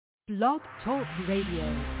Blog Talk Radio.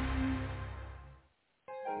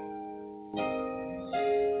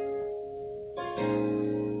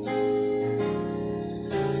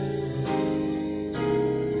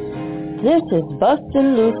 This is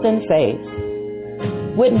Bustin' Loose in Faith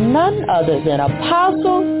with none other than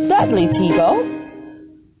Apostle Dudley Thibeaux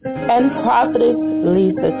and Prophetess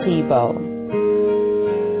Thibeaux.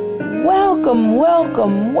 Welcome,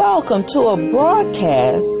 welcome, welcome to a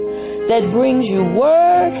broadcast that brings you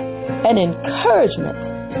word and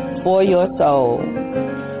encouragement for your soul.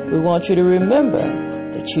 We want you to remember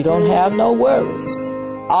that you don't have no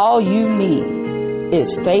worries. All you need is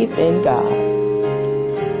faith in God.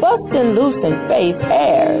 Bustin' Loose in Faith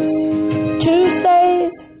airs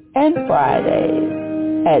Tuesdays and Fridays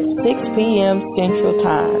at 6 p.m. Central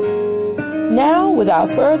Time. Now, without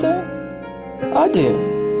further ado,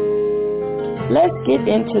 let's get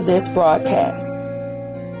into this broadcast,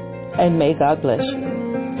 and may God bless you.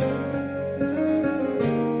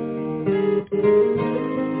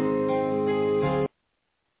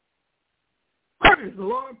 Praise the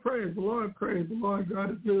Lord, praise the Lord, praise the Lord.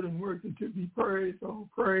 God is good and worthy to be praised. All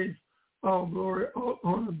praise, all glory, all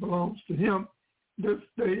honor belongs to him this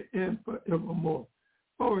day and forevermore.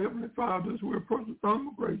 Oh, Heavenly Father, as we approach the throne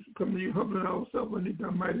of grace, we come to you humbling ourselves beneath thy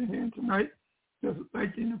mighty hand tonight. Just a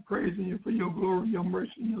thanking and praising you for your glory, your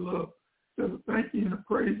mercy, and your love. Just a thanking and a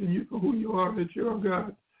praising you for who you are, that you are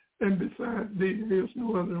God. And besides thee, there is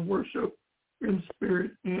no other than worship in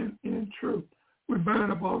spirit and in truth. We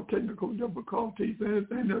bind up all technical difficulties and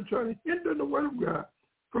anything that try to hinder the word of God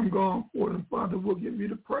from going forward. And Father, we'll give you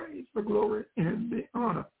the praise, the glory, and the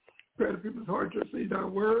honor. Pray to people's hearts to see thy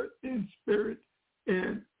word in spirit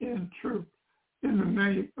and in truth. In the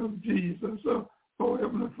name of Jesus. Oh,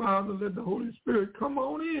 Heavenly Father, let the Holy Spirit come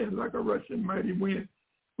on in like a rushing mighty wind.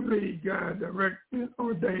 Lead, guide, direct, and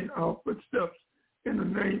ordain our footsteps in the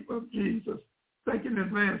name of Jesus. Thank you in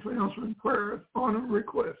advance for answering prayers, honor, and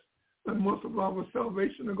requests. And most of all, with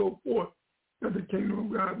salvation to go forth, that the kingdom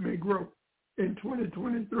of God may grow in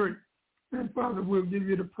 2023. And Father, we'll give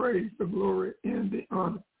you the praise, the glory, and the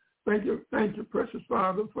honor. Thank you, precious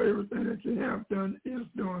Father, for everything that you have done, is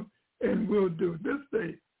doing, and will do this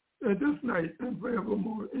day, this night, and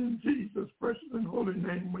forevermore. In Jesus' precious and holy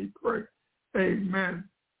name we pray. Amen.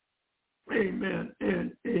 Amen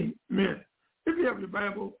and amen. If you have your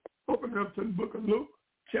Bible, open it up to the book of Luke,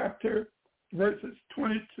 chapter verses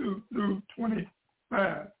 22 through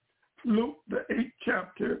 25. Luke, the 8th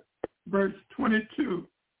chapter, verse 22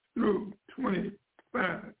 through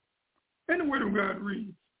 25. And the word of God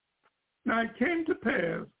reads, Now it came to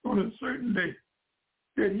pass on a certain day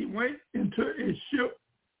that he went into a ship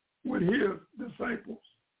with his disciples.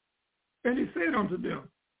 And he said unto them,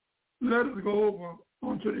 Let us go over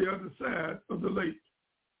onto the other side of the lake.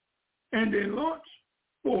 And they launched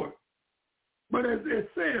forth. But as they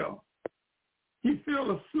sailed, he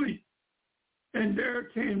fell asleep, and there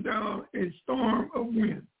came down a storm of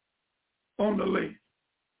wind on the lake,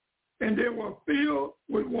 and they were filled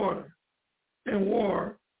with water and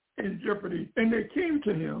were in jeopardy. And they came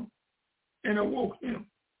to him and awoke him,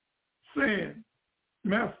 saying,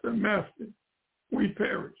 Master, Master, we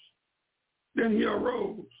perish. Then he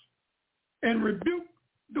arose and rebuked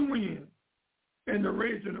the wind and the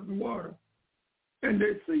raging of the water, and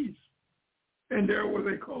they ceased, and there was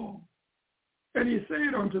a calm. And he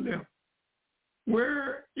said unto them,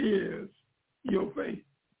 Where is your faith?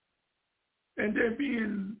 And they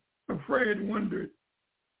being afraid wondered,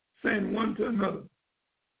 saying one to another,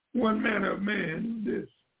 What manner of man is this?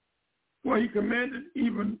 For he commanded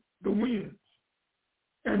even the winds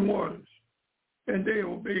and waters, and they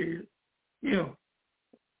obeyed him.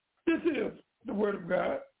 This is the word of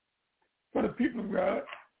God for the people of God.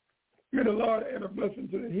 May the Lord add a blessing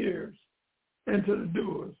to the hearers and to the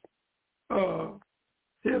doers of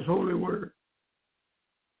his holy word.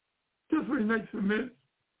 Just for the next few minutes,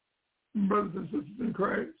 brothers and sisters in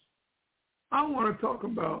Christ, I want to talk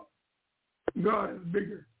about God is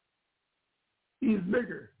bigger. He's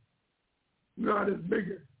bigger. God is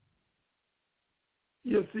bigger.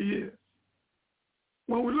 Yes, he is.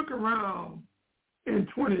 When we look around in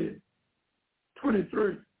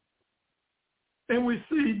 2023, and we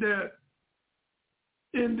see that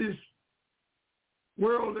in this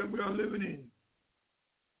world that we are living in,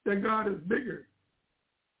 that God is bigger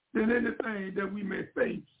than anything that we may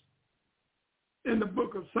face. In the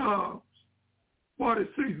book of Psalms,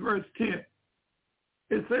 46, verse 10,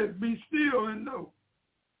 it says, Be still and know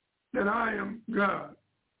that I am God.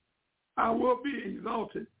 I will be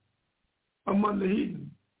exalted among the heathen.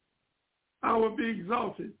 I will be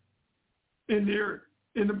exalted in the earth.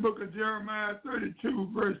 In the book of Jeremiah 32,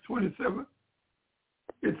 verse 27,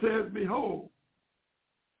 it says, behold,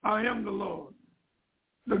 I am the Lord,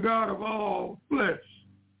 the God of all flesh.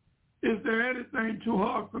 Is there anything too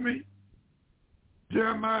hard for me?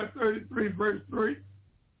 Jeremiah 33, verse 3.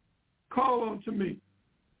 Call unto me,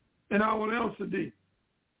 and I will answer thee,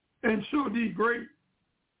 and show thee great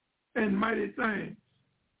and mighty things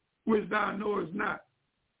which thou knowest not.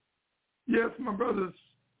 Yes, my brothers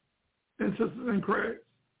and sisters in Christ,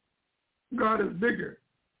 God is bigger.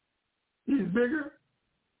 He's bigger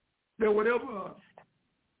than whatever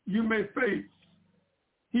you may face.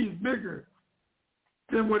 He's bigger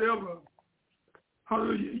than whatever,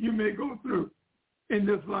 hallelujah, you may go through in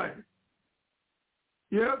this life.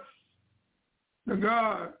 Yes, the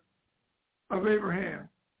God of Abraham,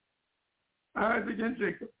 Isaac, and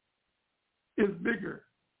Jacob is bigger.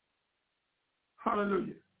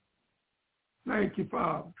 Hallelujah. Thank you,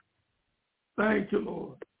 Father. Thank you,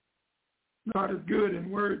 Lord. God is good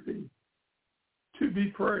and worthy to be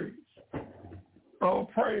praised. All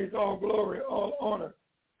praise, all glory, all honor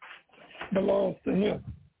belongs to him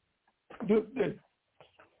this day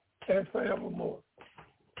and forevermore.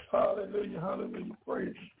 Hallelujah, hallelujah.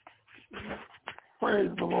 Praise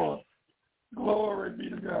the Lord. Glory be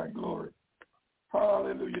to God, glory.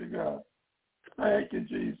 Hallelujah to God. Thank you,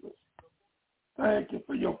 Jesus. Thank you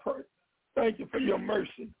for your praise. Thank you for your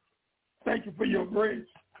mercy. Thank you for your grace.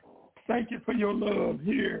 Thank you for your love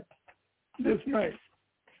here this night.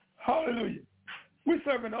 Hallelujah. We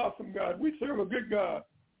serve an awesome God. We serve a good God.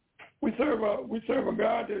 We serve a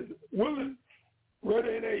God that is willing,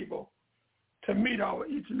 ready, and able to meet our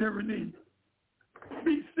each and every need.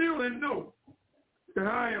 Be still and know that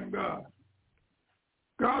I am God.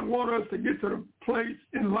 God wants us to get to the place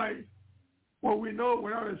in life where we know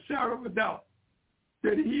without a shadow of a doubt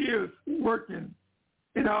that he is working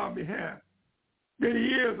in our behalf, that he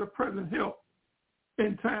is a present help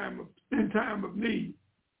in time of need,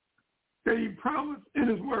 that he promised in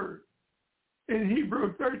his word in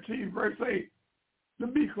Hebrews 13, verse 8, the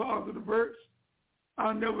B clause of the verse,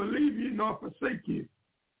 I'll never leave you nor forsake you.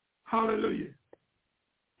 Hallelujah.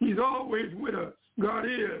 He's always with us. God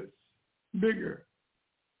is bigger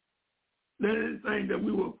than anything that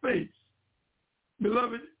we will face.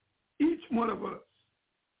 Beloved, each one of us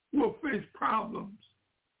will face problems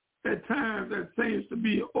at times that seems to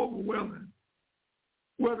be overwhelming,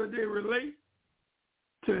 whether they relate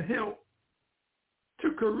to health,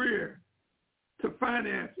 to career, to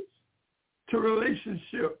finances, to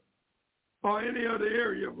relationship, or any other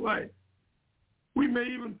area of life. We may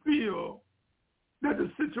even feel that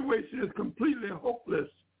the situation is completely hopeless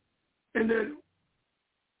and that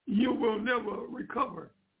you will never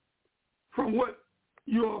recover from what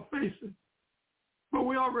you are facing. But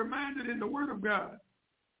we are reminded in the Word of God,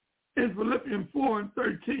 in Philippians 4 and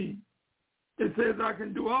 13, it says, I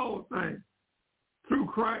can do all things through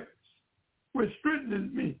Christ, which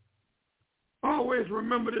strengthens me. Always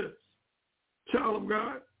remember this, child of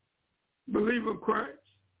God, believer of Christ.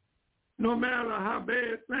 No matter how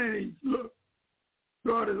bad things look,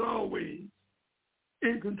 God is always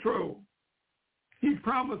in control. He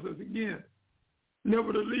promises again,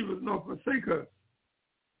 never to leave us nor forsake us,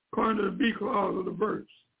 according to the B clause of the verse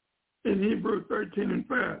in Hebrews 13 and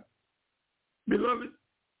 5. Beloved,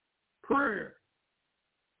 prayer.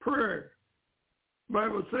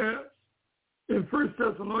 Bible says in 1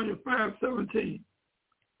 Thessalonians 5:17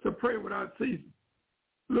 to pray without ceasing.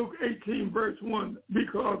 Luke 18, verse 1, B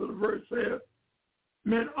clause of the verse says,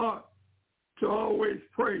 men ought to always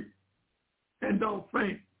pray and don't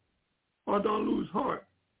faint or don't lose heart.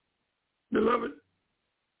 Beloved,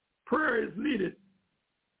 prayer is needed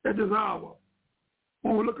at this hour.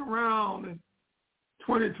 When we look around in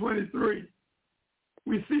 2023,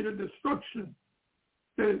 we see the destruction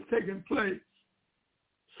that is taking place.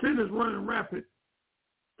 Sin is running rapid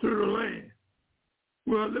through the land.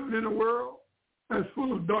 We are living in a world that's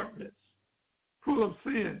full of darkness, full of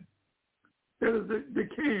sin, that is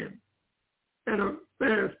decaying at a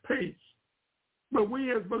fast pace. But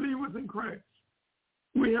we as believers in Christ,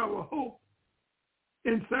 we have a hope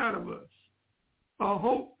inside of us, a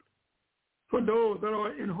hope for those that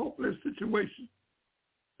are in hopeless situations.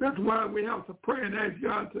 That's why we have to pray and ask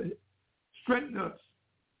God to strengthen us,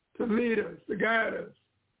 to lead us, to guide us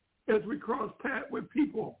as we cross paths with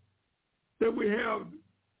people that we have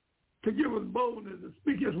to give us boldness to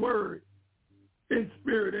speak his word in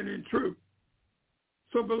spirit and in truth.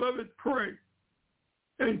 So, beloved, pray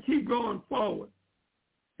and keep going forward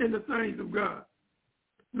in the things of God.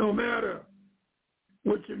 No matter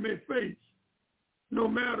what you may face, no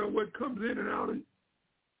matter what comes in and out,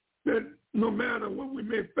 that no matter what we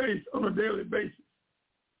may face on a daily basis.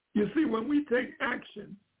 You see, when we take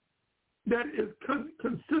action that is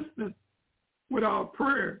consistent with our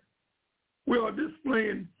prayer, we are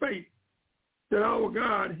displaying faith that our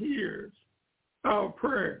God hears our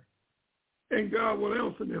prayer and God will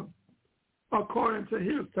answer them according to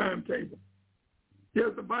his timetable. Yes,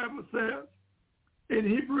 the Bible says in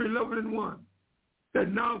Hebrews 11:1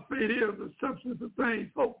 that now faith is the substance of things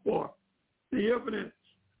hoped for, the evidence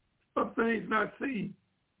of things not seen.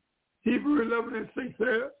 Hebrews 11:6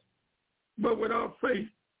 says, but without faith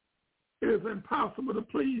it is impossible to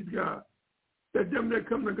please God, that them that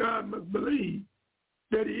come to God must believe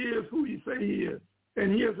that he is who he say he is,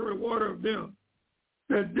 and he is a rewarder of them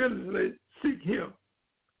that diligently seek him.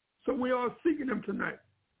 So we are seeking him tonight.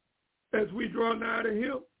 As we draw nigh to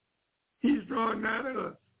him, he's drawing nigh to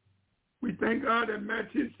us. We thank God that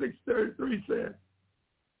Matthew 6:33 says,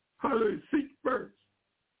 hallelujah, seek first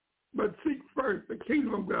the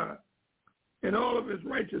kingdom of God and all of his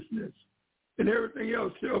righteousness, and everything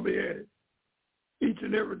else shall be added each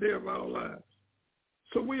and every day of our lives.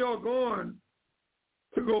 So we are going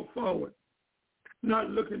to go forward,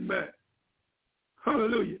 not looking back.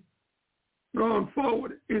 Hallelujah. Going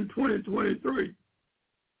forward in 2023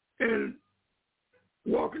 and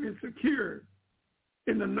walking in security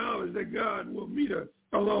in the knowledge that God will meet us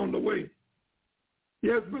along the way.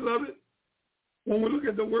 Yes, beloved, when we look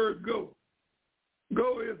at the word go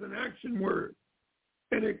is an action word,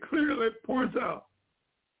 and it clearly points out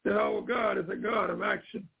that our God is a God of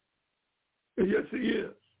action. And yes, he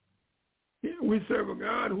is. We serve a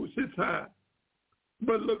God who sits high,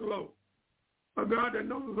 but look low. A God that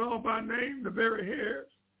knows us all by name, the very hairs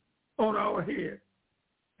on our head.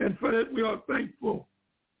 And for that we are thankful.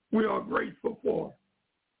 We are grateful for.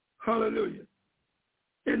 Hallelujah.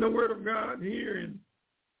 In the word of God here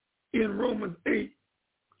in Romans 8,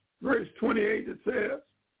 verse 28, it says,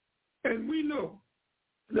 and we know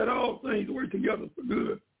that all things work together for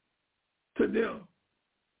good to them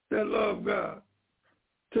that love God,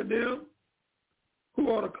 to them who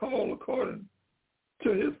are called according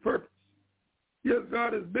to his purpose. Yes,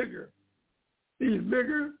 God is bigger. He's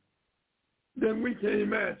bigger than we can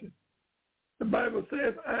imagine. The Bible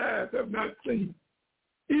says eyes have not seen,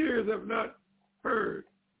 ears have not heard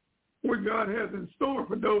what God has in store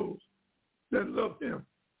for those that love him,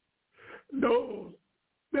 those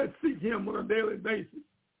that seek him on a daily basis,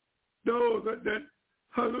 those that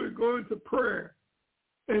hallelujah, go into prayer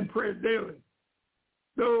and pray daily,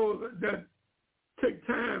 those that take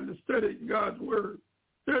time to study God's word,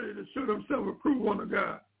 study to show themselves approved unto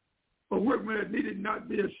God, a workman that needed not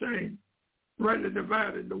be ashamed, rightly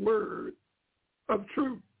dividing the word of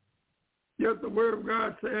truth. Yes, the word of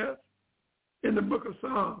God says in the book of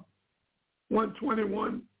Psalms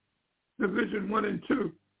 121, division 1 and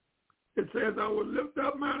 2, it says, I will lift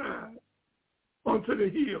up mine eyes unto the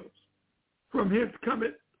hills. From hence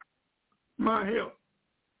cometh my help.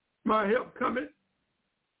 My help cometh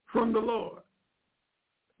from the Lord,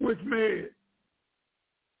 which made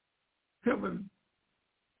heaven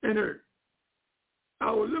and earth.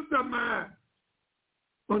 I will lift up my eyes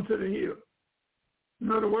unto the hills.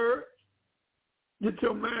 In other words, get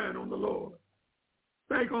your mind on the Lord.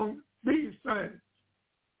 Think on these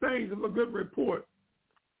things of a good report,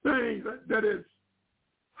 things that is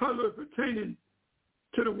hallelujah pertaining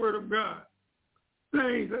to the word of God,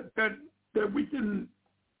 things that we can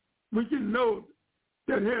know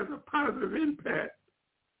that has a positive impact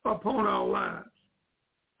upon our lives.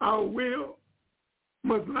 Our will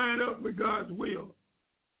must line up with God's will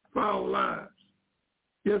for our lives.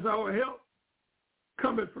 Yes, our help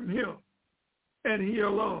cometh from him and he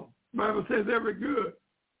alone. The Bible says every good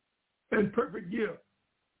and perfect gift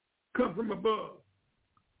come from above,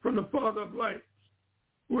 from the Father of lights,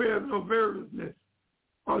 who has no variousness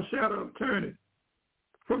or shadow of turning,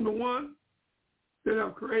 from the one that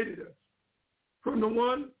have created us, from the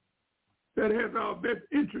one that has our best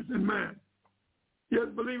interest in mind. Yes,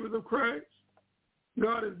 believers of Christ,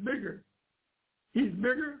 God is bigger. He's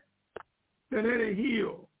bigger than any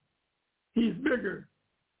hill. He's bigger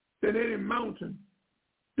than any mountain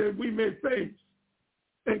that we may face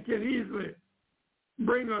and can easily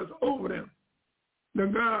bring us over them. The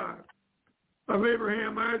God of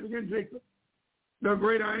Abraham, Isaac, and Jacob, the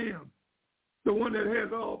great I am, the one that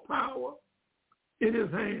has all power in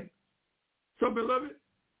his hand. So, beloved,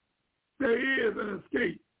 there is an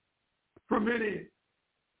escape from any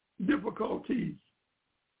difficulties,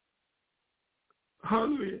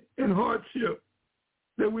 hallelujah, and hardship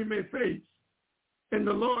that we may face. And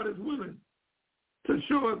the Lord is willing to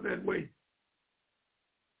show us that way.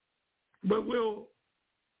 But will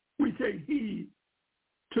we take heed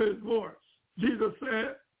to his voice? Jesus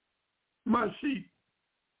said, my sheep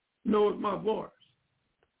knows my voice,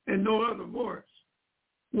 and no other voice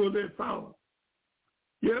will they follow.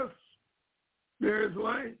 Yes, there is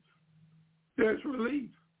life, there's relief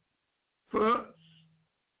for us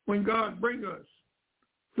when God brings us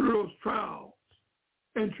through those trials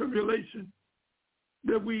and tribulations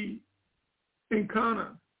that we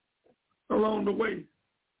encounter along the way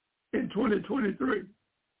in 2023.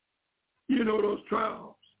 You know, those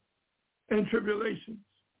trials and tribulations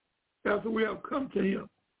after we have come to him.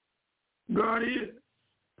 God is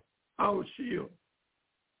our shield.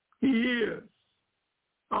 He is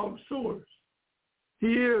our source.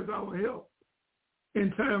 He is our help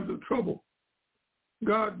in times of trouble.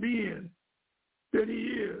 God being that he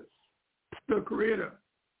is the creator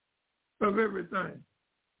of everything.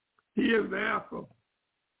 He is the Alpha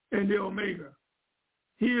and the Omega.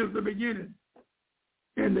 He is the beginning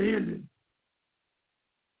and the ending.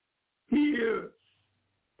 He is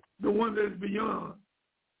the one that is beyond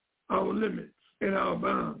our limits and our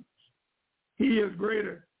bounds. He is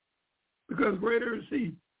greater because greater is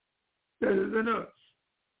he that is in us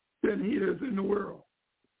than he that is in the world.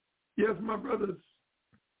 Yes, my brothers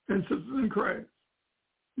and sisters in Christ,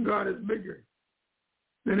 God is bigger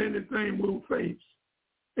than anything we'll face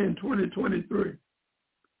in 2023.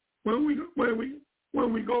 When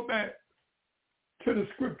we go back to the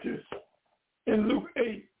scriptures in Luke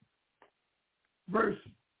 8, verse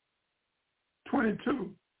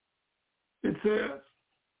 22, it says,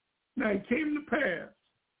 "Now it came to pass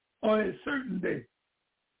on a certain day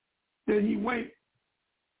that he went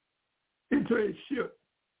into a ship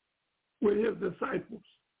with his disciples."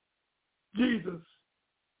 Jesus,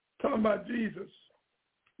 talking about Jesus,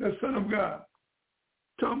 the Son of God,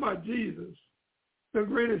 talking about Jesus, the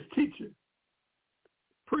greatest teacher,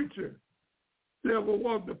 preacher that ever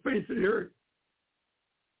walked the face of the earth.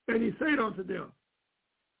 And he said unto them,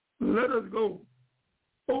 "Let us go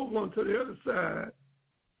over onto the other side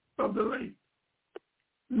of the lake."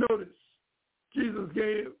 Notice, Jesus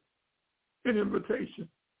gave an invitation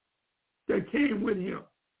that came with him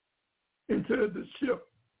into the ship.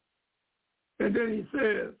 And then he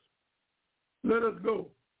says, "Let us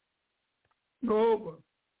go over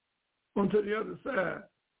onto the other side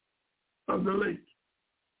of the lake."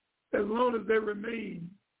 As long as they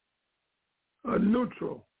remain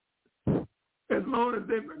neutral, as long as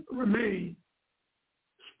they remain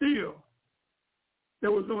still,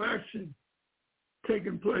 there was no action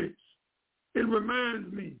taking place. It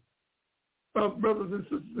reminds me of brothers and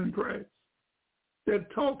sisters in Christ that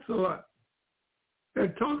talks a lot,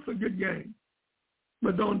 that talks a good game,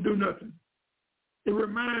 but don't do nothing. It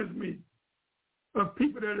reminds me of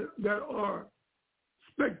people that are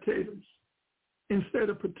spectators instead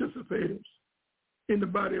of participators in the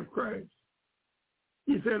body of Christ.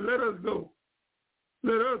 He said, let us go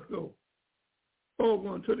over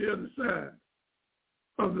onto the other side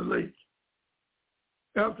of the lake.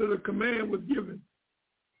 After the command was given,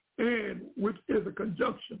 and which is a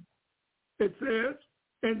conjunction, it says,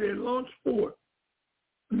 and they launched forth.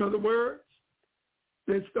 In other words,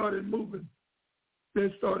 they started moving.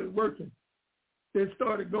 They started working. They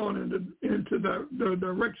started going into the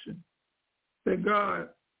direction that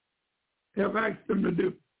God have asked them to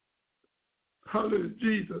do. Hallelujah,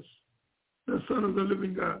 Jesus, the Son of the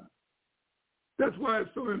living God. That's why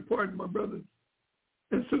it's so important, my brothers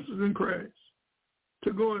and sisters in Christ,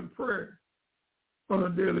 to go in prayer on a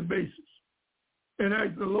daily basis and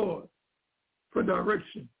ask the Lord for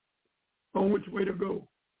direction on which way to go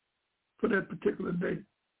for that particular day.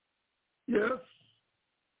 Yes,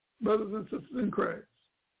 brothers and sisters in Christ,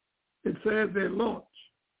 it says they launched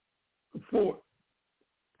forth.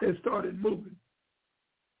 They started moving.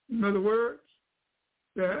 In other words,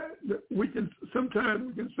 sometimes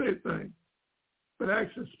we can say things, but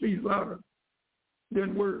action speaks louder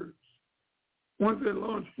than words. Once they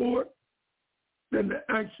launched forth, then the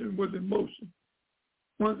action was in motion.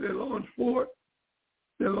 Once they launched forth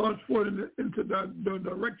into the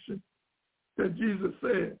direction that Jesus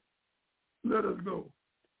said, let us go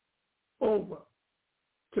over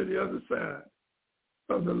to the other side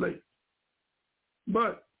of the lake.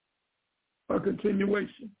 But a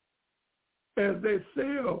continuation. As they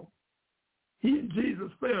sailed,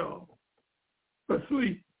 Jesus fell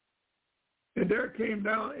asleep, and there came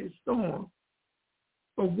down a storm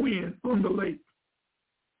of wind on the lake,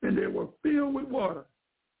 and they were filled with water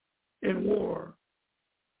and were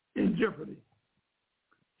in jeopardy.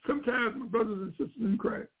 Sometimes, my brothers and sisters in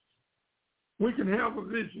Christ, we can have a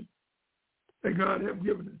vision that God has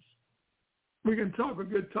given us. We can talk a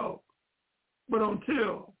good talk, but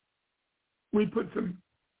until we put some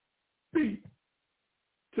feet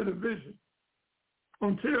to the vision,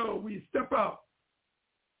 until we step out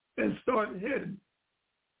and start heading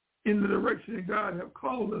in the direction that God has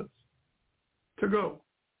called us to go.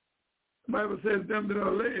 The Bible says them that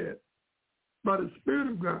are led by the Spirit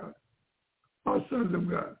of God are sons of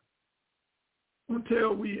God.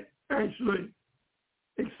 Until we actually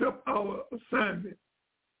accept our assignment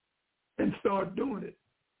and start doing it,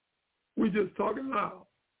 we just talking loud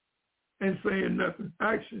and saying nothing.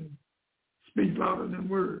 Action speaks louder than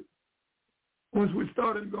words. Once we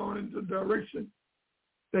started going into the direction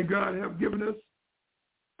that God has given us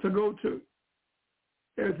to go to,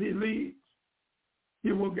 as he leads,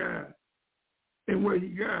 he will guide. And where he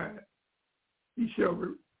guides, he shall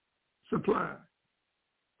supply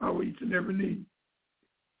our each and every need.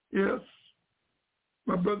 Yes,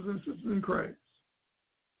 my brothers and sisters in Christ,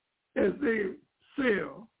 as they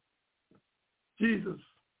sailed, Jesus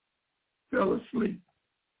fell asleep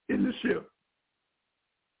in the ship.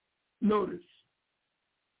 Notice,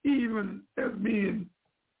 even as being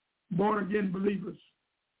born-again believers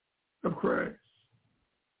of Christ,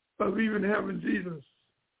 of even having Jesus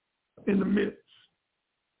in the midst,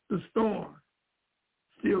 the storm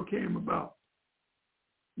still came about.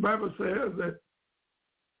 The Bible says that,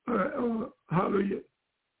 hallelujah,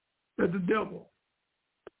 that the devil,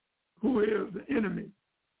 who is the enemy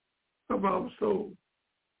of our soul,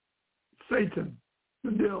 Satan,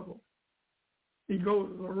 the devil, he goes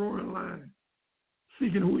as a roaring lion,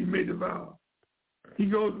 seeking who he may devour. He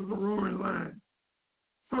goes as a roaring lion,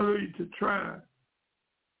 hallelujah, to try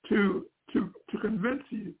to convince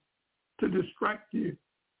you, to distract you.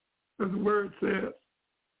 As the word says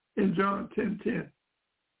in John 10:10,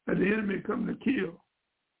 that the enemy come to kill,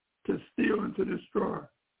 to steal, and to destroy.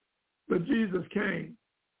 But Jesus came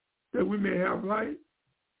that we may have life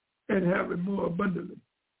and have it more abundantly.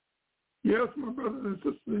 Yes, my brothers and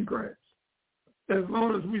sisters in Christ, as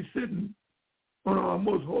long as we're sitting on our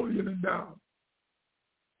most holy and endowed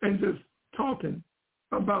and just talking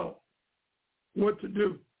about what to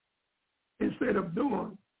do instead of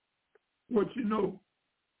doing what you know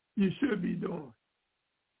you should be doing.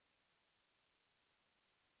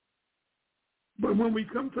 But when we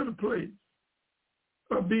come to the place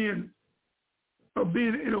of being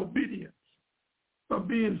in obedience, of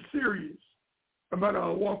being serious about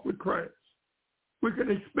our walk with Christ, we can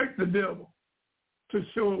expect the devil to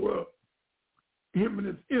show up, him and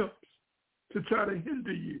his imps, to try to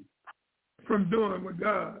hinder you from doing what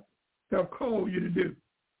God has called you to do.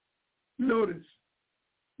 Notice,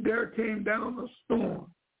 there came down a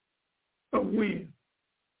storm of wind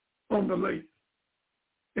on the lake,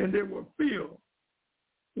 and they were filled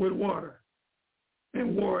with water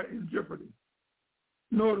and were in jeopardy.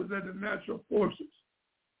 Notice that the natural forces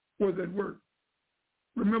was at work.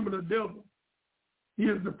 Remember, the devil, he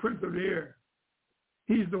is the prince of the air.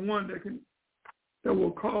 He's the one that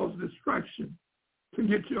will cause distraction to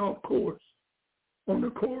get you off course, on the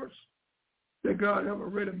course that God has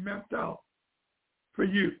already mapped out for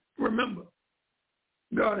you. Remember,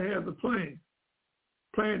 God has a plan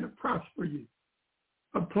to prosper you,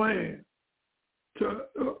 a plan to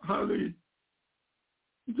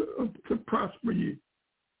prosper you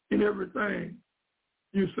in everything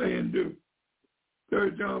you say and do.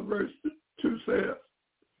 3 John verse 2 says,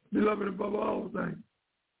 beloved, above all things,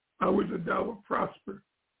 I wish that thou would prosper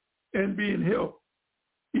and be in health,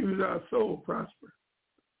 even as our soul prosper.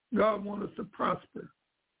 God wants us to prosper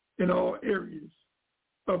in all areas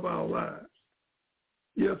of our lives.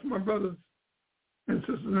 Yes, my brothers and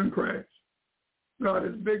sisters in Christ, God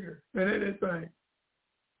is bigger than anything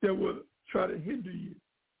that will try to hinder you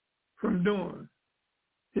from doing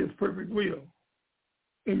his perfect will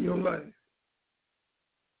in your life.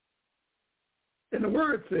 And the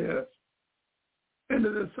word says, and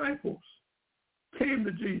the disciples came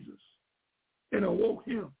to Jesus and awoke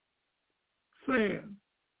him, saying,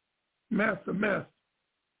 Master, Master,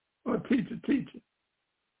 or Teacher, Teacher,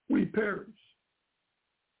 we perish.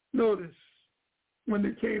 Notice, when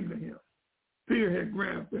they came to him, fear had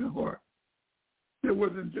grabbed their heart. They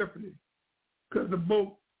was in jeopardy because the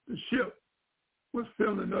boat, the ship, was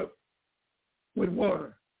filling up with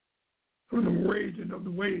water from the raging of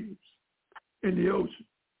the waves in the ocean,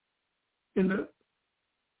 in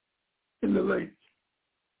the lake,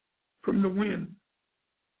 from the wind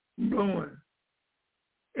blowing,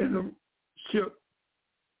 and the ship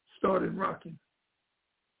started rocking.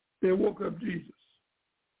 They woke up Jesus,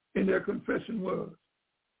 and their confession was,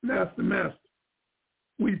 Master, Master,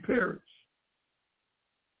 we perish.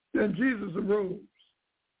 Then Jesus arose,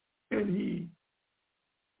 and he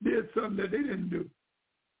did something that they didn't do.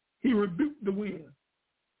 He rebuked the wind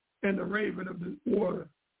and the raving of the water,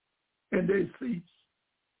 and they ceased,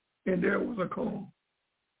 and there was a calm.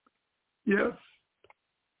 Yes,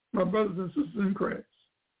 my brothers and sisters in Christ,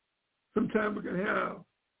 Sometimes we can have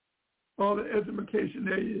all the education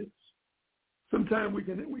there is. Sometimes we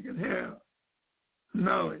can have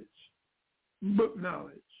knowledge, book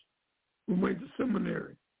knowledge. We went to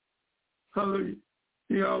seminary. Hallelujah.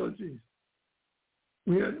 Theology.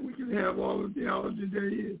 We can have all the theology there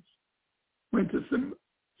is. Went to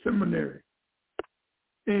seminary.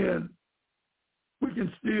 And we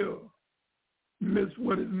can still miss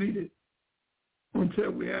what is needed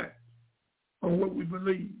until we act on what we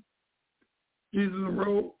believe. Jesus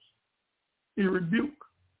arose. He rebuked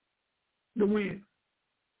the wind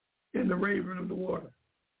and the raving of the water.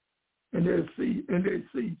 And they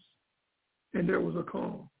ceased. And there was a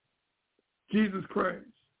calm. Jesus Christ,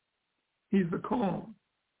 he's the calm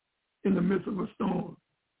in the midst of a storm.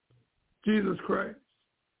 Jesus Christ,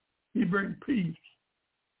 he brings peace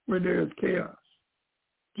where there is chaos.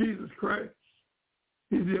 Jesus Christ,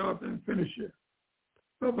 he's the author and finisher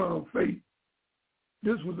of our faith.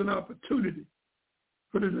 This was an opportunity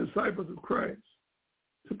for the disciples of Christ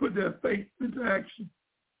to put their faith into action.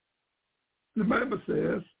 The Bible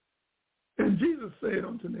says, and Jesus said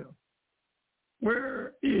unto them,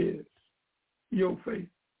 where is your faith?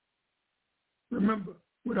 Remember,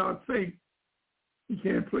 without faith, you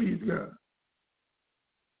can't please God.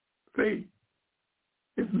 Faith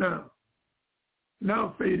is now.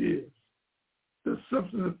 Now faith is the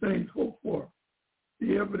substance of things hoped for,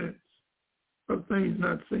 the evidence of things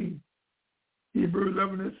not seen. Hebrews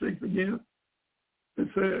 11:6 again, it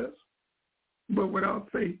says, but without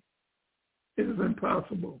faith, it is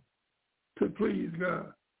impossible to please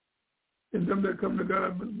God. And them that come to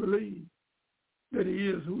God must believe that he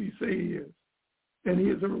is who he say he is. And he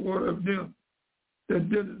is a rewarder of them that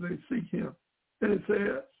diligently seek him. And it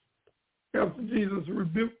says, after Jesus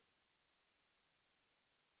rebuked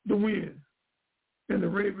the wind and the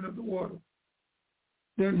raving of the water,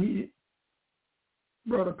 then he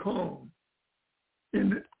brought a calm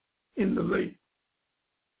in the lake,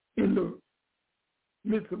 in the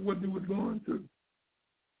midst of what they were going through.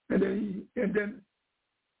 And then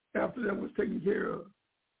after that was taken care of,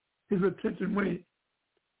 his attention went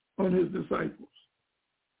on his disciples.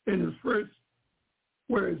 And his first,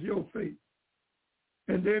 where is your faith?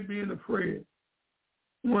 And they're being afraid,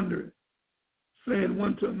 wondering, saying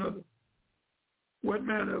one to another, what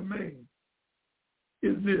manner of man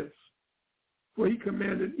is this? For he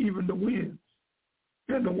commanded even the winds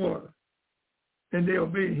and the water, and they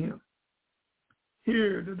obey him.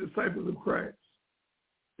 Here, the disciples of Christ,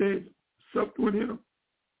 they supped with him,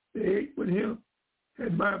 they ate with him,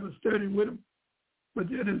 had Bible study with him, but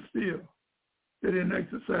they didn't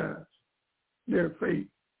exercise their faith.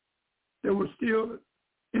 They were still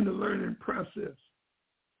in the learning process,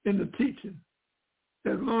 in the teaching.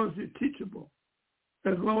 As long as you're teachable,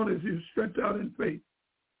 as long as you stretch out in faith,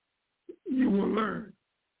 you will learn.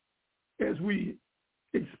 As we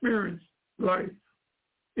experience life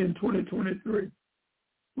in 2023,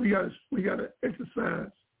 we got to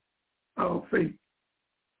exercise our faith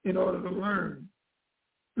in order to learn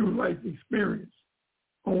through life experience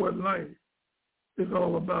on what life is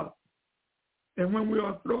all about. And when we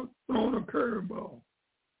are thrown a curveball,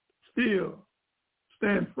 still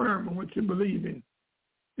stand firm on what you believe in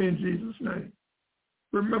Jesus' name.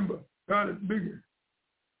 Remember, God is bigger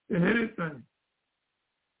than anything.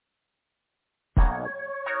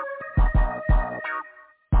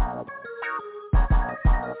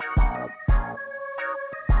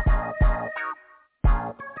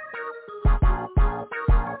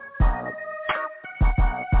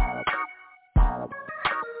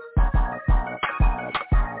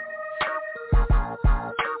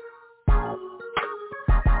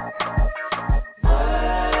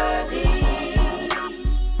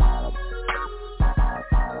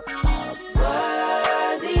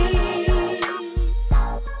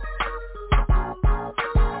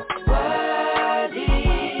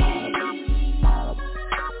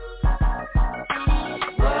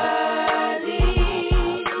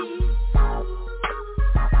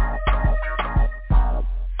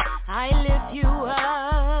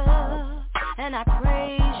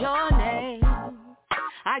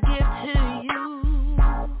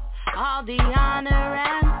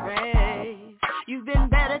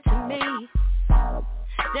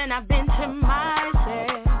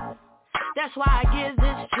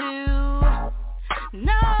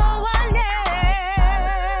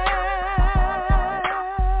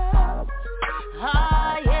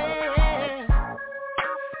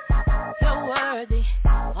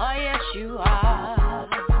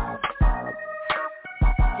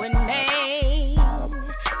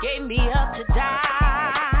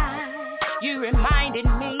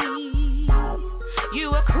 You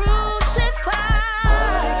were crucified.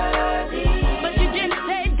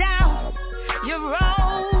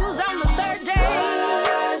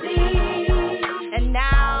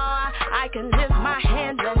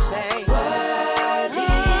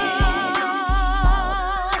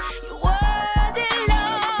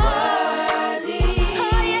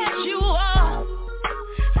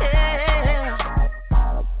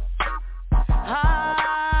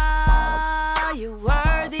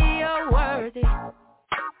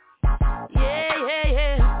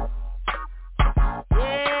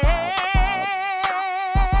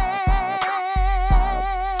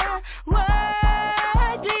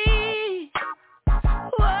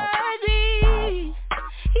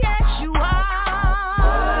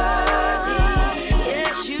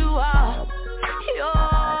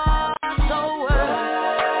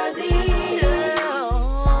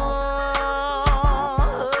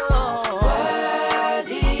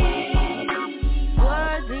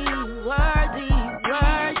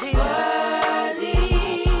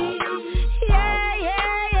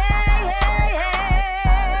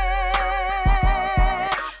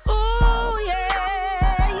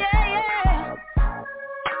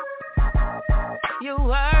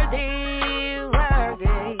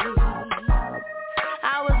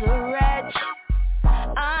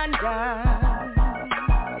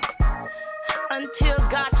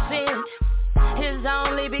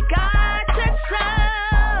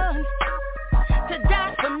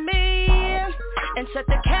 set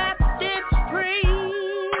the captives free.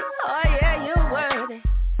 Oh yeah, you're worthy.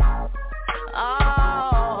 Oh.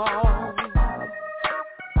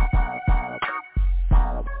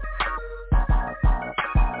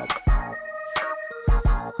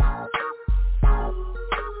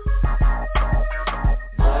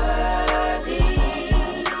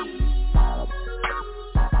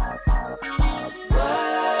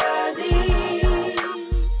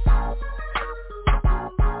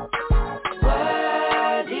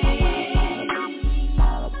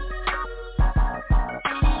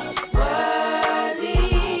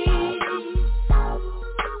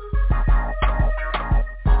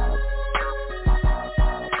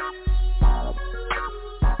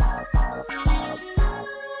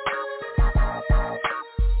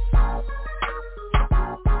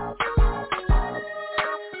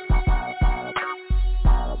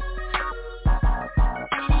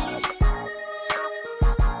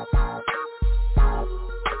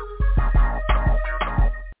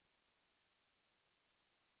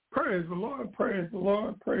 Praise the Lord, praise the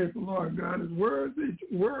Lord, praise the Lord. God is worthy,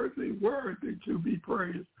 worthy, worthy to be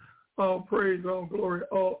praised. All praise, all glory,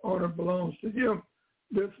 all honor belongs to him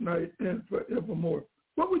this night and forevermore.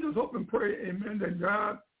 Well, we just hope and pray, amen, that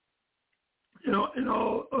God, in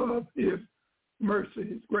all of his mercy,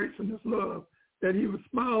 his grace, and his love, that he would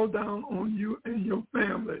smile down on you and your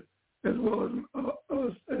family, as well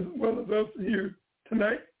as us here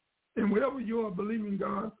tonight. And whatever you are believing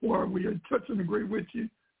God for, we are touch and agree with you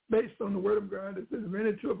based on the word of God that says, if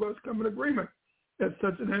any two of us come in agreement, that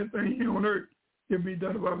such and anything here on earth can be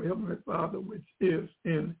done by our Heavenly Father, which is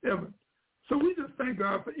in heaven. So we just thank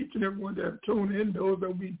God for each and every one that have tuned in, those that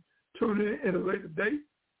will be tuning in at a later date.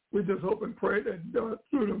 We just hope and pray that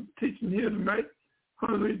through the teaching here tonight,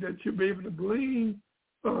 hallelujah, that you'll be able to glean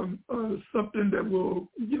something that will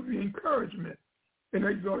give you encouragement and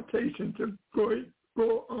exhortation to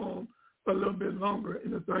go on a little bit longer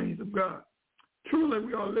in the things of God. Truly,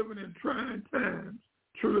 we are living in trying times.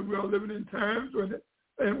 Truly, we are living in times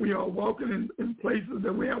and we are walking in places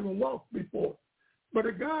that we haven't walked before. But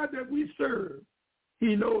the God that we serve,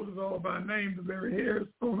 he knows us all by name, the very hairs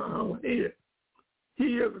on our head.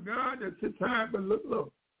 He is a God that sits high but look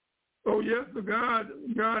low. Oh, yes, the God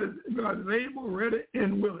is able, ready,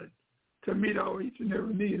 and willing to meet our each and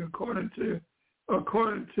every need according to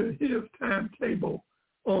his timetable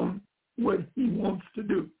on what he wants to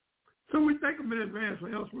do. So we thank him in advance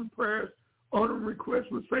for answering prayers, honoring requests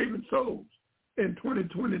for saving souls in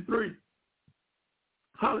 2023.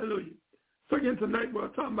 Hallelujah. So again, tonight we're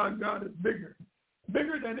talking about God is bigger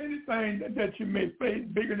than anything that you may face,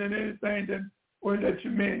 bigger than anything that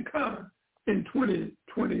you may encounter in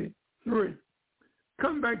 2023.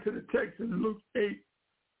 Come back to the text in Luke 8,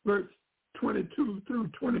 verse 22 through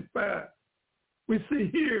 25. We see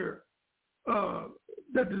here that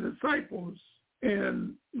the disciples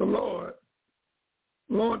and the Lord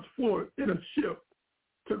launched forth in a ship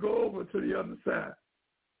to go over to the other side.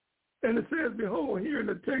 And it says, behold, here in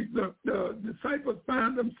the text, the disciples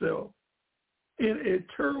find themselves in a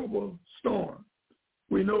terrible storm.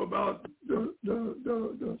 We know about the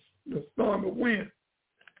storm of wind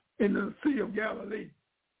in the Sea of Galilee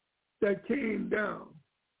that came down.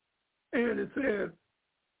 And it says,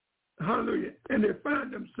 hallelujah, and they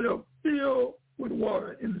find themselves filled with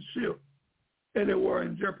water in the ship, and they were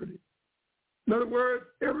in jeopardy. In other words,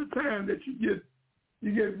 every time that you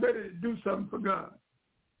get ready to do something for God,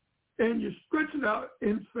 and you're stretching out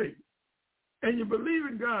in faith, and you believe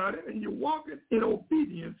in God, and you're walking in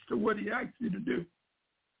obedience to what he asks you to do,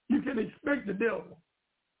 you can expect the devil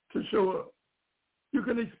to show up. You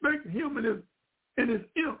can expect him and his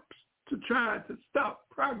imps to try to stop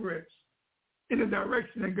progress in the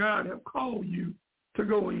direction that God has called you to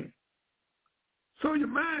go in. So your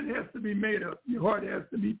mind has to be made up. Your heart has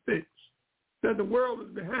to be fixed. That the world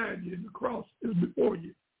is behind you and the cross is before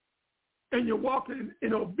you. And you're walking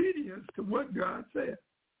in obedience to what God said.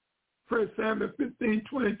 1 Samuel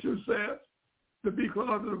 15:22 says, the B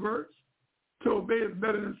clause of the verse, to obey is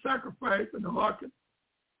better than sacrifice, and to hearken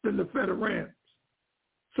than the fat of rams.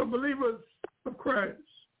 So believers of Christ,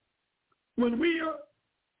 when we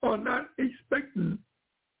are not expecting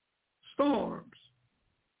storms,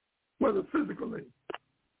 whether physically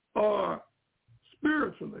or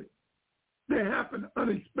spiritually, they happen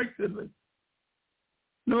unexpectedly.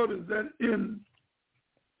 Notice that in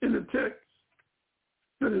the text,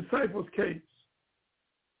 the disciples' case,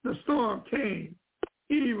 the storm came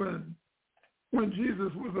even when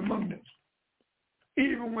Jesus was among them,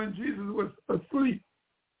 even when Jesus was asleep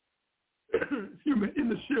in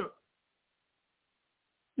the ship.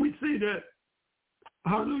 We see that,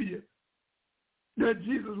 hallelujah, that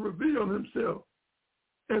Jesus revealed himself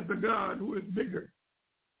as the God who is bigger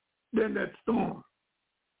than that storm,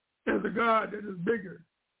 as a God that is bigger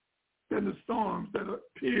than the storms that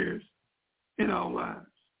appears in our lives.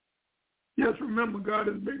 Yes, remember, God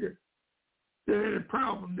is bigger than any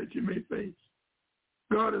problem that you may face.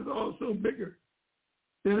 God is also bigger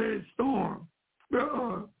than any storm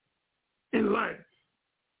in life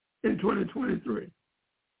in 2023.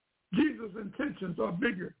 Jesus' intentions are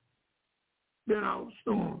bigger than our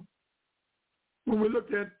storm. When we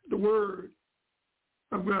look at the Word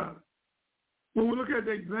of God, when we look at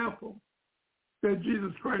the example that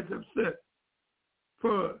Jesus Christ has set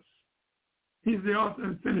for us, he's the author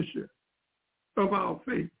and finisher of our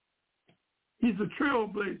faith. He's the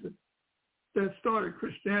trailblazer that started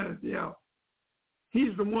Christianity out.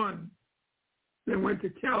 He's the one that went to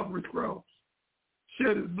Calvary's cross,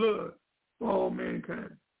 shed his blood for all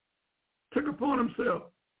mankind, took upon himself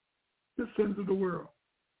the sins of the world.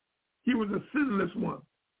 He was a sinless one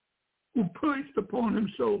who placed upon his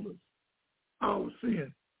shoulders our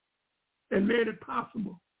sin and made it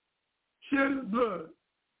possible, shed his blood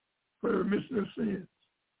for the remission of sins.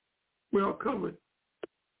 We are covered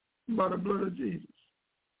by the blood of Jesus.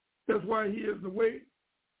 That's why he is the way,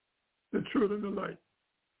 the truth, and the light.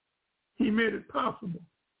 He made it possible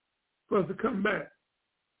for us to come back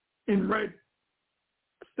in right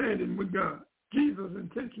standing with God. Jesus'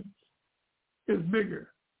 intentions is bigger.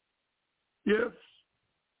 Yes,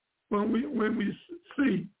 when we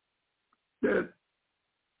see that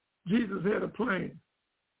Jesus had a plan,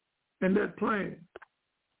 and that plan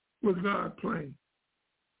was God's plan.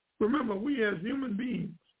 Remember, we as human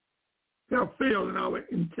beings have failed in our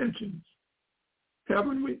intentions,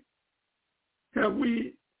 haven't we? Have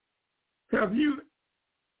you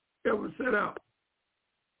ever set out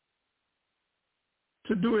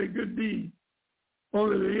to do a good deed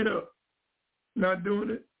only to end up not doing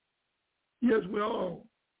it? Yes, we all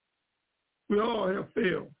have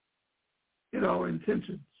failed in our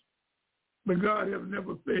intentions, but God has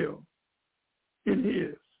never failed in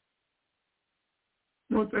his.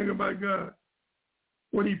 One thing about God,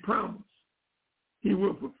 what he promised, he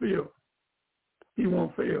will fulfill. He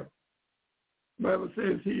won't fail. The Bible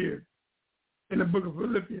says here in the book of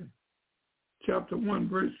Philippians, chapter 1,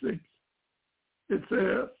 verse 6, it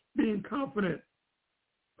says, being confident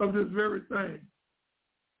of this very thing,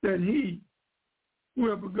 that he who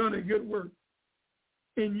have begun a good work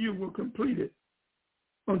in you will complete it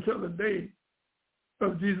until the day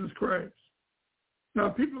of Jesus Christ. Now,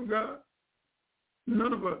 people of God,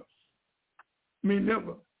 none of us may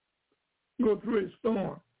never go through a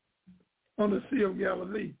storm on the Sea of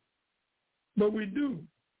Galilee, but we do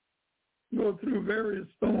go through various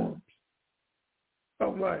storms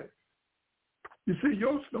of life. You see,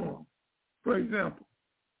 your storm, for example,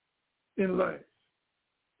 in life,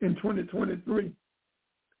 in 2023,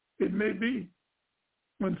 it may be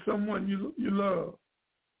when someone you love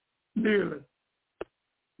dearly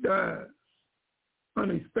dies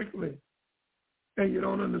unexpectedly and you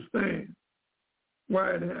don't understand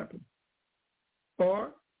why it happened.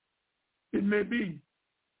 Or it may be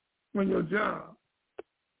when your job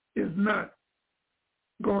is not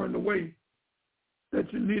going the way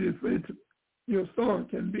that you needed for it to. Your storm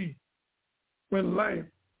can be when life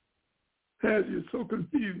has you so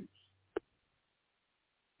confused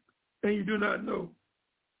and you do not know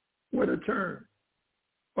where to turn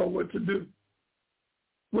or what to do.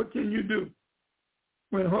 What can you do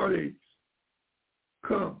when heartaches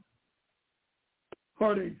come?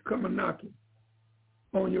 Heartaches come knocking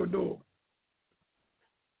on your door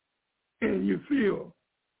and you feel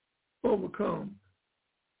overcome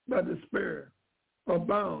by despair or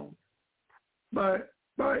bound by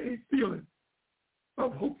a feeling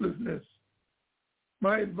of hopelessness.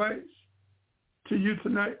 My advice to you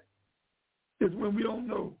tonight is when we don't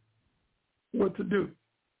know what to do,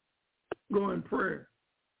 go in prayer.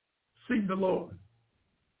 Seek the Lord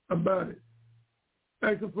about it.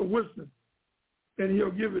 Ask him for wisdom, and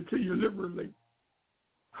he'll give it to you liberally.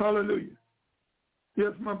 Hallelujah.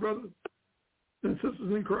 Yes, my brothers and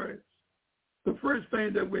sisters in Christ, the first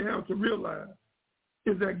thing that we have to realize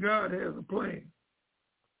is that God has a plan,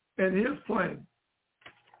 and his plan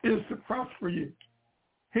is to prosper you.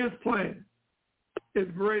 His plan is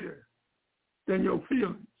greater than your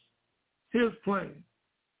feelings. His plan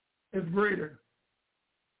is greater,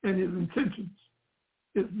 and his intentions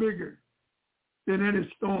is bigger than any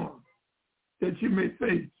storm that you may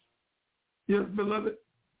face. Yes, beloved,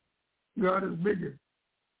 God is bigger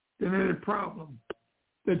than any problem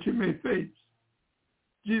that you may face.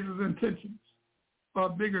 Jesus' intentions are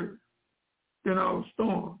bigger than our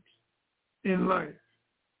storms in life.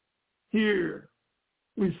 Here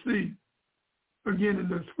we see again in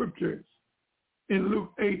the scriptures in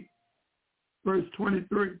Luke 8, verse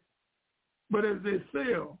 23. But as they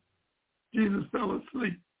sailed, Jesus fell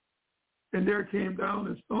asleep, and there came down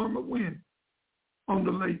a storm of wind on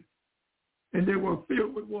the lake, and they were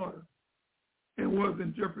filled with water and was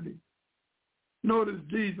in jeopardy. Notice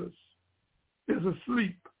Jesus is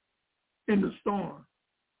asleep in the storm,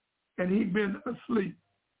 and he'd been asleep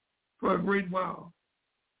for a great while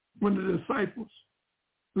when the disciples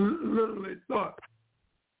literally thought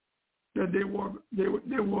that they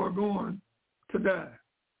were going to die.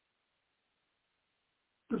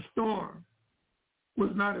 The storm was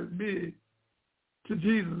not as big to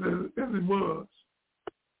Jesus as it was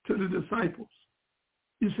to the disciples.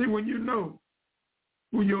 You see, when you know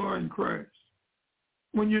who you are in Christ,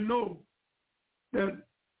 when you know that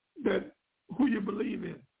who you believe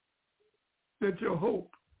in, that your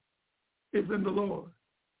hope is in the Lord,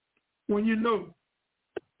 when you know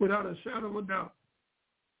without a shadow of a doubt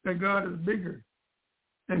that God is bigger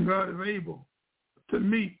and God is able to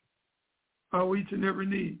meet our each and every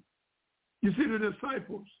need. You see, the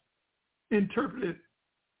disciples interpreted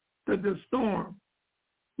that the storm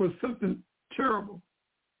was something terrible.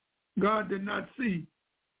 God did not see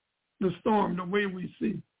the storm the way we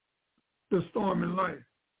see the storm in life,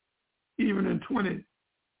 even in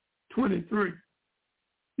 2023.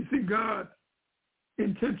 You see, God's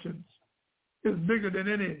intentions is bigger than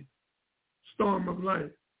any storm of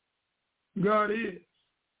life. God is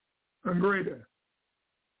a greater.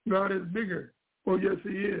 God is bigger. Oh, yes, he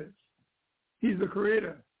is. He's the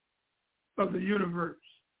creator of the universe.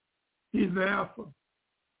 He's the Alpha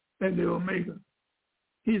and the Omega.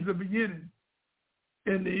 He's the beginning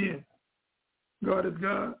and the end. God is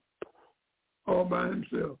God all by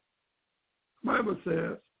himself. The Bible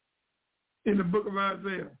says in the book of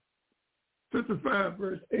Isaiah, 55,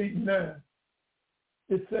 verse 8 and 9,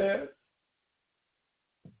 it says,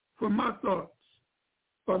 "For my thoughts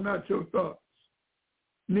are not your thoughts,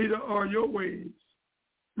 neither are your ways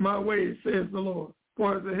my ways, says the Lord.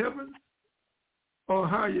 For as the heavens are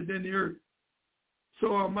higher than the earth,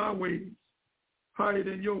 so are my ways higher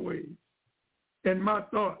than your ways, and my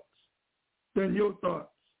thoughts than your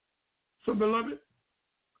thoughts." So, beloved,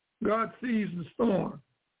 God sees the storm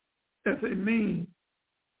as a means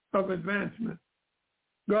of advancement.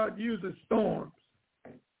 God uses storms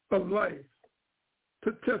of life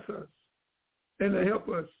to test us and to help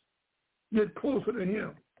us get closer to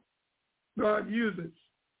him. God uses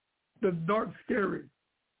the dark, scary,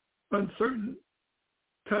 uncertain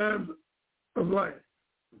times of life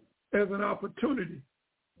as an opportunity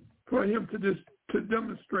for him to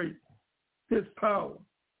demonstrate his power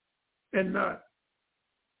and not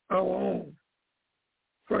our own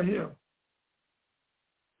for him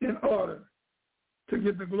in order to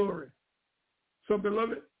get the glory. So,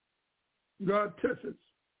 beloved, God tests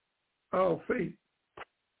our faith.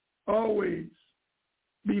 Always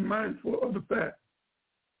be mindful of the fact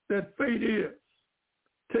that faith is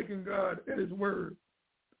taking God at his word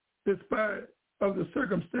despite of the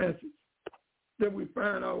circumstances that we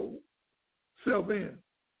find ourselves in.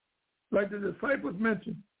 Like the disciples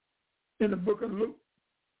mentioned in the book of Luke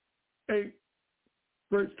 8,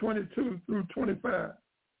 verse 22 through 25.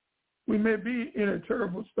 We may be in a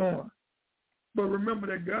terrible storm, but remember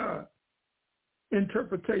that God's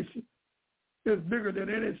interpretation is bigger than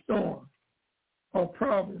any storm or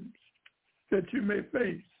problems that you may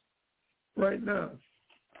face right now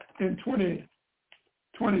in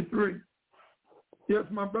 2023. Yes,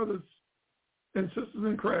 my brothers and sisters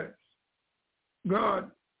in Christ,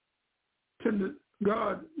 God's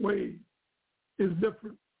way is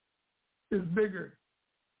different, is bigger,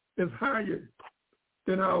 is higher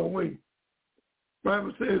than our way. The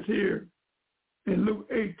Bible says here in Luke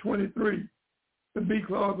 8:23, the B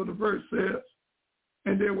clause of the verse says,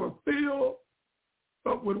 "And they were filled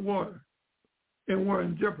up with water and were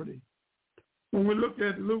in jeopardy." When we look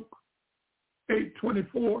at Luke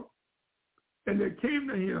 8:24, "And they came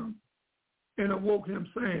to him and awoke him,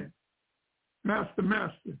 saying, Master,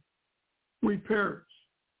 Master, we perish.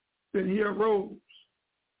 Then he arose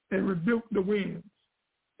and rebuked the winds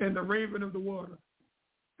and the raving of the water,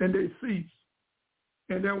 and they ceased,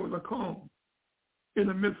 and there was a calm in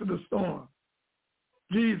the midst of the storm."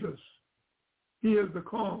 Jesus, he is the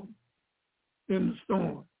calm in the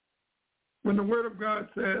storm. When the word of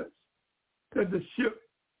God says that the ship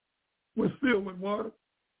was filled with water,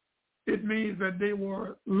 it means that they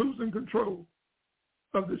were losing control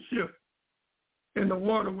of the ship, and the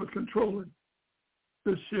water was controlling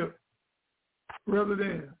the ship rather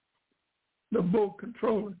than the boat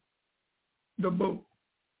controlling the boat.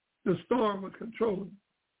 The storm was controlling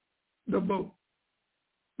the boat.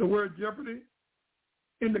 The word jeopardy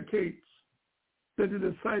indicates that the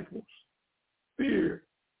disciples feared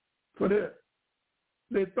for that.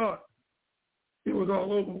 They thought it was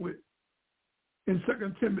all over with. In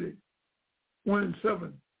 2 Timothy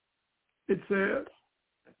 1:7, it says,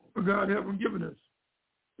 "For God haven't given us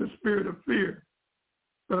the spirit of fear,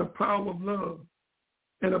 but a power of love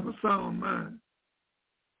and of a sound mind."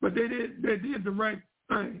 But they did the right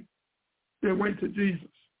thing. They went to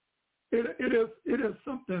Jesus. It is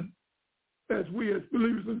something as we as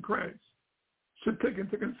believers in Christ should take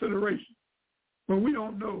into consideration. When we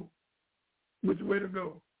don't know which way to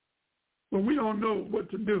go, when we don't know what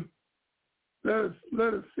to do,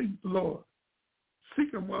 let us seek the Lord.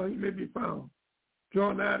 Seek him while he may be found.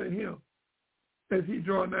 Draw nigh to him as he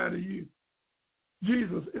draw nigh to you.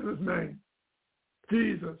 Jesus is his name.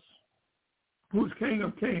 Jesus, who's King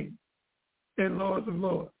of kings and Lord of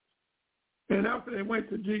lords. And after they went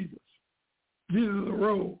to Jesus, Jesus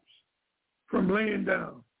arose from laying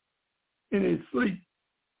down in his sleep,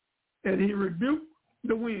 and he rebuked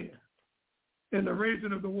the wind and the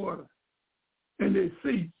raging of the water, and they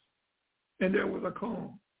ceased, and there was a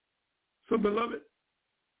calm. So, beloved,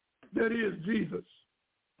 that is Jesus.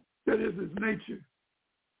 That is his nature.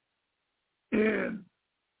 And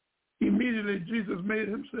immediately Jesus made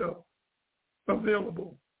himself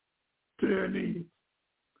available to their needs.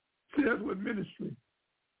 See, that's what ministry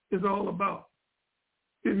is all about.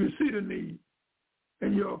 If you see the need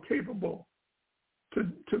and you're capable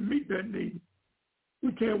to meet that need,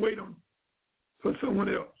 we can't wait for someone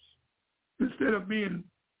else. Instead of being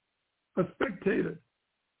a spectator,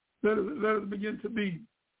 let us begin to be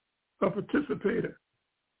a participator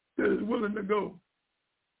that is willing to go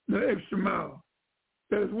the extra mile,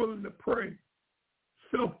 that is willing to pray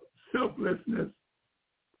selflessness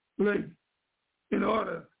in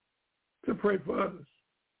order to pray for others.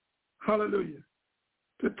 Hallelujah.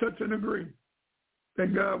 To touch and agree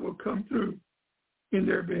that God will come through in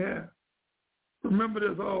their behalf. Remember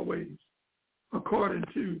this always, according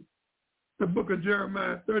to the book of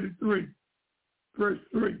Jeremiah 33, verse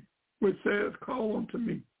 3, which says, "Call unto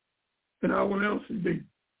me, and I will answer thee,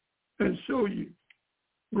 and show you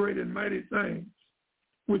great and mighty things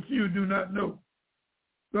which you do not know."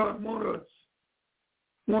 God want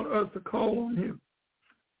us to call on him.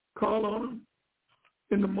 Call on him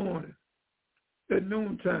in the morning, at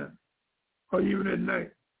noontime, or even at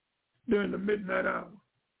night, during the midnight hour.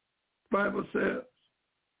 The Bible says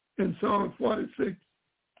in Psalm 46,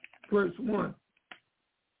 verse 1,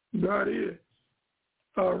 God is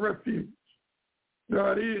our refuge.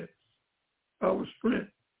 God is our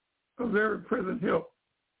strength, a very present help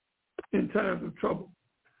in times of trouble.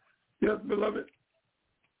 Yes, beloved,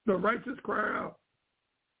 the righteous cry out,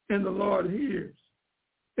 and the Lord hears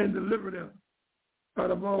and delivers them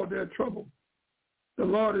out of all their trouble. The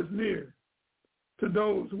Lord is near to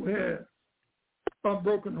those who have a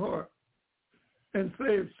broken heart, and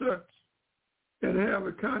save such and have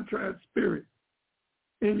a contrite spirit.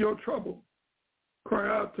 In your trouble, cry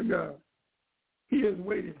out to God. He is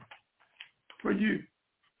waiting for you.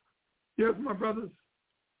 Yes, my brothers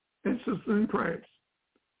and sisters in Christ,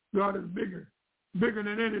 God is bigger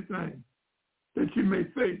than anything that you may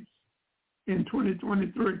face in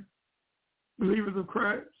 2023. Believers of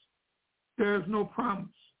Christ, there is no promise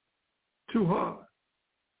too hard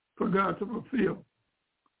for God to fulfill.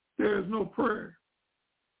 There is no prayer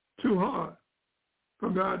too hard for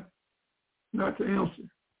God not to answer.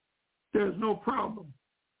 There is no problem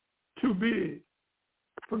too big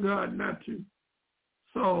for God not to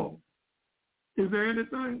solve. Is there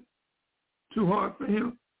anything too hard for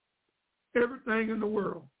him? Everything in the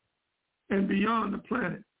world and beyond the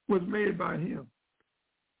planet was made by him.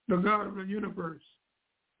 The God of the universe,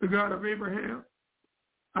 the God of Abraham,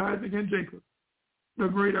 Isaac, and Jacob, the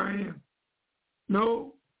great I am.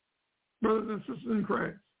 No, brothers and sisters in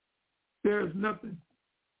Christ, there is nothing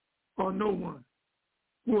or no one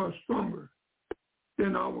who are stronger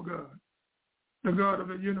than our God, the God of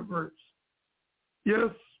the universe.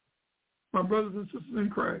 Yes, my brothers and sisters in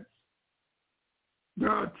Christ,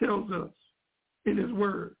 God tells us in his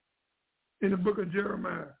word, in the book of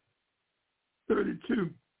Jeremiah 32,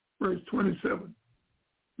 verse 27,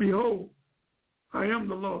 "Behold, I am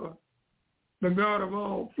the Lord, the God of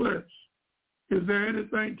all flesh. Is there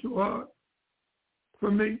anything too hard for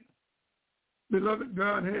me?" Beloved,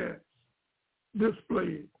 God has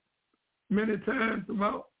displayed many times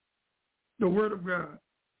throughout the Word of God,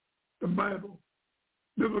 the Bible,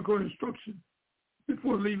 biblical instruction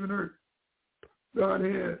before leaving earth. God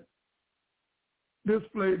has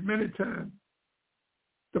displayed many times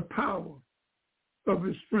the power of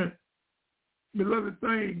his strength. Beloved,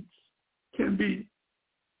 things can be,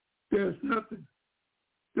 there's nothing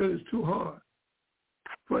that is too hard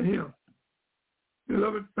for him.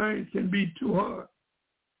 Beloved, things can be too hard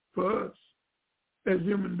for us as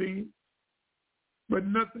human beings, but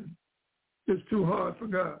nothing is too hard for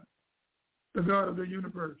God, the God of the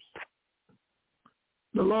universe.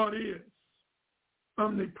 The Lord is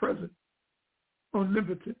omnipresent,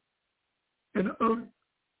 omnipotent, and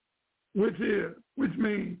which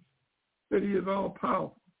means that he is all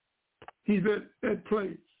powerful. He's at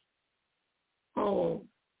place all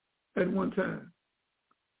at one time.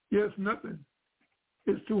 Yes, nothing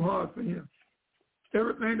is too hard for him.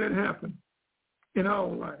 Everything that happened in our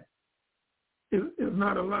life is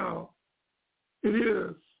not allowed. It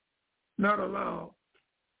is not allowed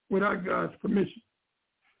without God's permission.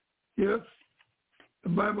 Yes, the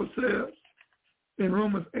Bible says in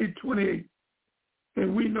Romans 8:28,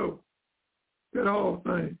 and we know that all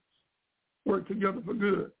things work together for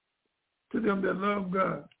good to them that love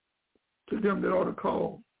God, to them that are the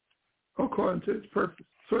called according to his purpose.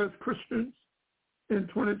 So as Christians in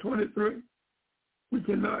 2023, we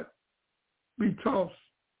cannot be tossed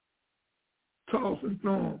and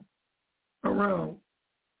thrown around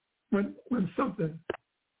when something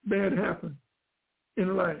bad happens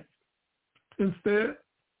in life. Instead,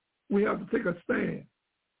 we have to take a stand,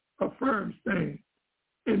 a firm stand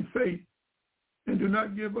in faith, and do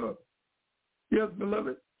not give up. Yes,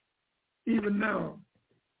 beloved, even now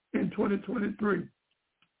in 2023,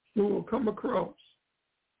 we will come across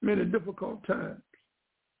many difficult times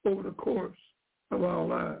over the course of our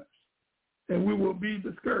lives, and we will be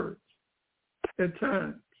discouraged at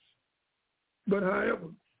times. But however,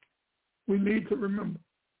 we need to remember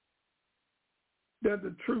that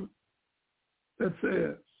the truth that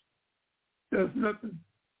says there's nothing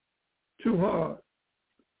too hard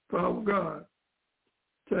for our God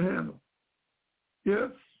to handle.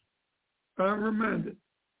 Yes, I'm reminded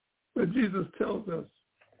that Jesus tells us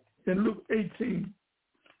in Luke 18,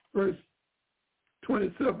 verse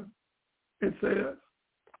 27, it says,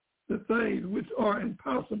 the things which are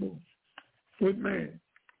impossible with man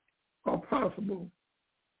are possible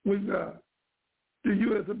with God. Do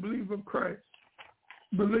you as a believer of Christ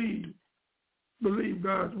believe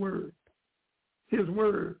God's word, his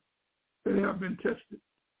word that have been tested?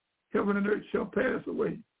 Heaven and earth shall pass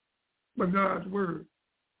away, but God's word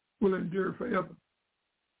will endure forever.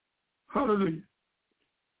 Hallelujah.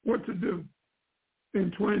 What to do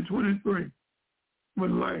in 2023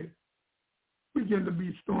 when life begins to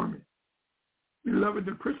be stormy? Beloved,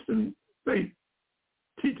 the Christian faith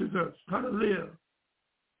teaches us how to live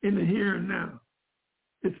in the here and now,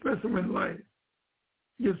 especially when life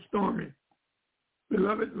gets stormy.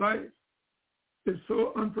 Beloved, life is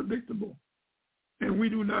so unpredictable, and we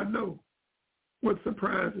do not know what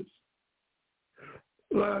surprises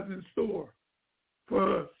lies in store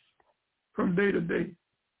for us from day to day,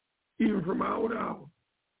 even from hour to hour.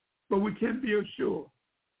 But we can be assured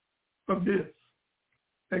of this,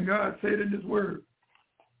 that God said in his word,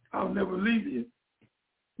 I'll never leave you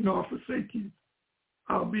nor forsake you.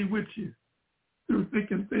 I'll be with you through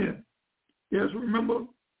thick and thin. Yes, remember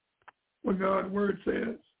what God's word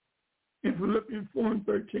says in Philippians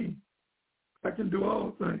 4:13. I can do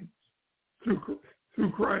all things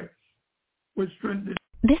through Christ, which strengthens.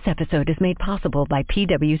 This episode is made possible by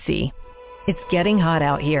PwC. It's getting hot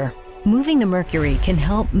out here. Moving the mercury can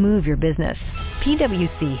help move your business.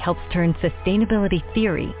 PwC helps turn sustainability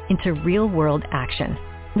theory into real-world action.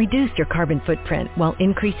 Reduce your carbon footprint while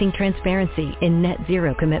increasing transparency in net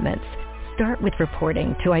zero commitments. Start with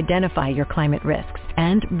reporting to identify your climate risks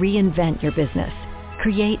and reinvent your business.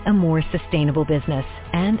 Create a more sustainable business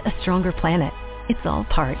and a stronger planet. It's all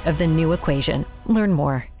part of The New Equation. Learn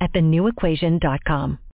more at thenewequation.com.